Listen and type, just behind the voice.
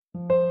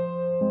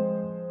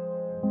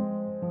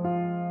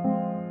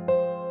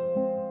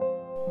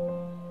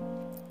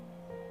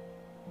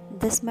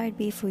This might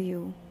be for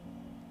you.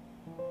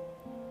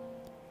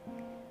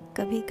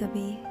 कभी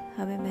कभी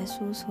हमें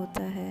महसूस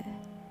होता है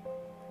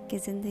कि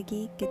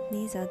ज़िंदगी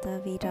कितनी ज़्यादा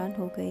वीरान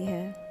हो गई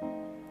है।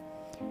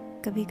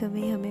 कभी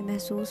कभी हमें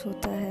महसूस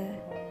होता है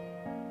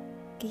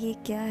कि ये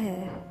क्या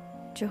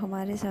है जो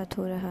हमारे साथ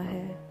हो रहा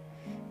है,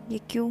 ये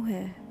क्यों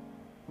है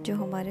जो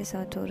हमारे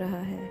साथ हो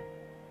रहा है।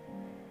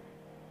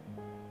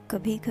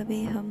 कभी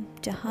कभी हम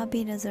जहाँ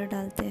भी नज़र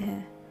डालते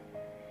हैं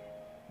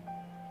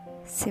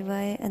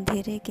सिवाय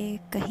अंधेरे के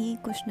कहीं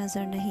कुछ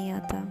नज़र नहीं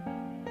आता।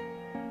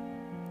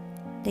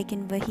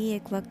 लेकिन वही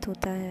एक वक्त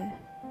होता है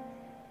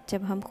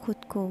जब हम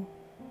खुद को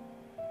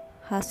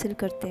हासिल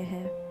करते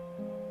हैं,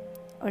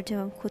 और जब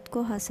हम खुद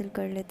को हासिल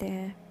कर लेते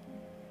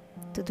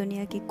हैं तो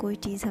दुनिया की कोई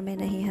चीज़ हमें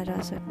नहीं हरा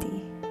सकती।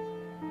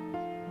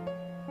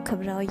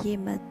 घबराओ ये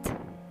मत,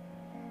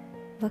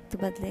 वक्त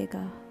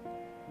बदलेगा,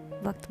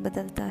 वक्त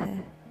बदलता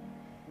है,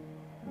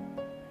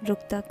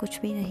 रुकता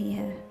कुछ भी नहीं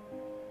है,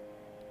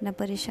 न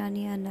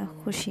परेशानियाँ, न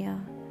खुशियाँ,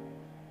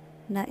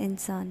 न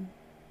इंसान।